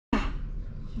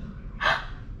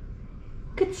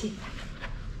그치?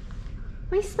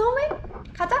 우리 snowman?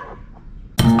 가자!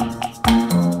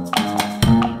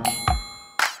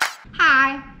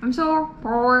 Hi, I'm so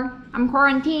bored. I'm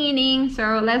quarantining,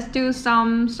 so let's do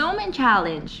some snowman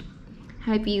challenge.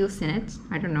 Have you seen it?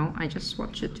 I don't know, I just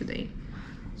watched it today.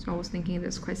 So I was thinking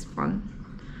that's quite fun.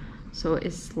 So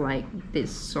it's like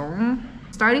this song.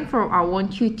 Starting from I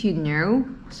want you to know.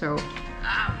 So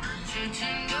I want you to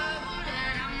know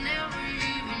that I'm never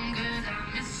leaving, 'cause I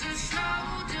miss the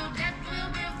snow till death will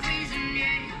be freezing.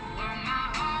 Yeah, you are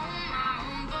my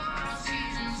home for all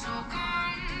seasons. So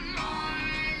come on,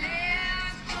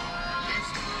 let's go. Let's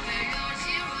go below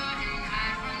zero and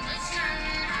hide from the sun.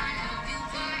 I love you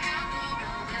forever.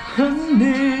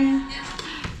 Honey.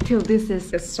 Till this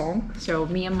is a song, so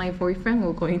me and my boyfriend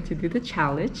were going to do the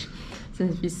challenge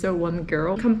since we saw one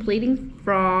girl completing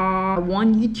from I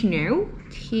want you to know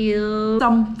till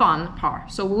some fun part.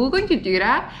 So we're going to do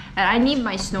that, and I need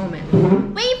my snowman.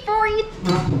 Wait for it!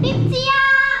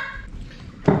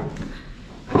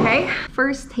 Okay,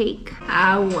 first take.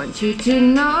 I want you to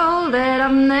know that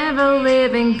I'm never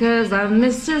leaving, 'cause I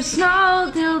miss the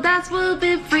snow till that will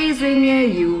be freezing. Yeah,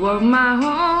 you are my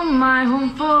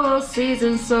home for all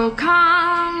seasons. So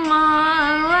come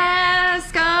on,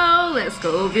 let's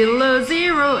go below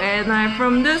zero and hide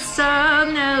from the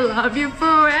sun. I love you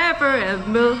forever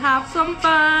and we'll have some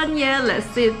fun. Yeah,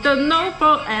 let's hit the North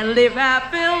Pole and live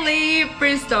happily.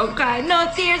 Please don't cry, no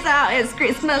tears out, it's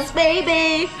Christmas,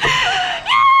 baby.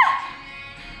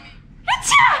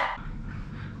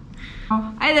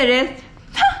 Oh, I did it.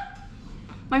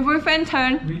 My boyfriend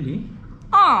turned. Really?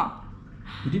 Oh.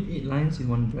 You did 8 lines in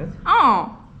one breath?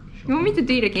 Oh. You want me to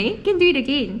do it again? You can do it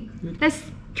again. Good. Let's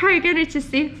try again to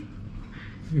see.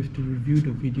 You have to review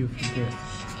the video from there.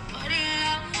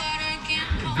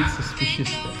 A bit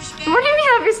suspicious there. What do you mean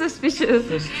I'll be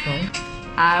suspicious? Let's try.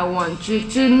 I want you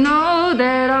to know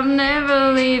that I'm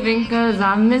never leaving, 'cause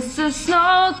I miss the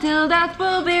snow till that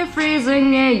will be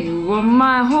freezing. Yeah, you are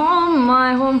my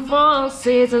home for all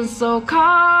seasons. So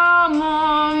come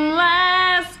on,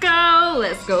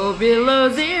 let's go below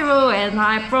zero and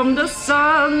hide from the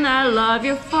sun. I love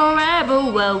you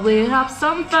forever, well we'll have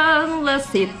some fun.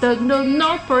 Let's hit the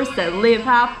North Pole and live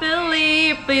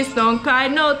happily. Please don't cry,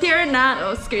 no tear now,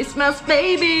 oh Christmas,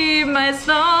 baby, my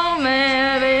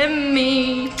snowman and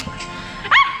me.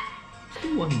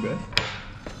 Still one breath.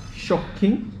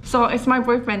 Shocking. So it's my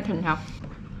boyfriend turn now.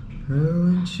 I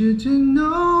want you to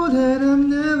know that I'm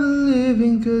never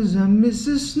leaving, 'cause I miss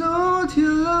the snow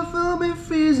till love will be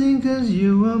freezing. 'Cause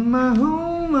you are my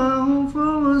home for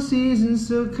all seasons.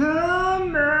 So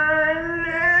come on,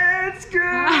 let's go.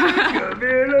 Go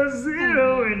below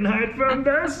zero and hide from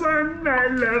the sun. I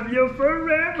love you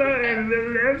forever and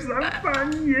we'll have some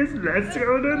fun. Yes, let's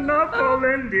go to North Pole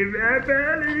and live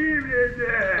happily.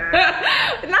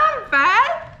 Not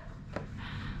bad.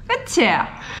 그치?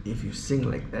 If you sing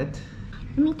like that.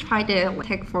 Let me try the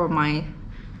take for my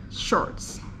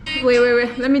shorts. Wait.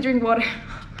 Let me drink water.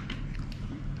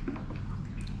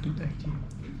 Good idea.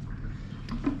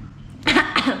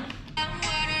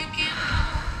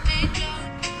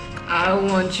 I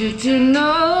want you to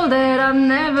know that I'm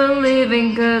never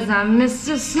leaving, 'cause I miss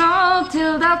the snow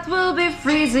till that will be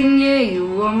freezing. Yeah,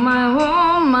 you are my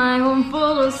home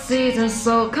full of seasons.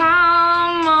 So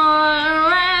come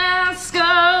on,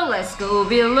 let's go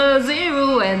below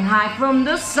zero and hide from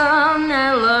the sun.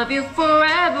 I love you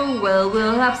forever, well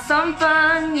we'll have some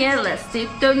fun. Yeah, let's hit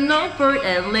the North Pole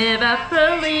and live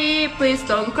happily. Please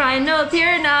don't cry, no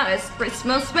tear now, it's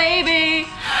Christmas, baby.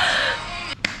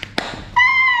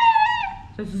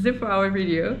 This is it for our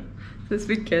video this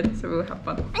weekend, so we'll have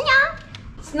fun. 안녕!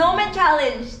 Snowman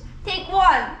challenge, take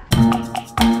 1.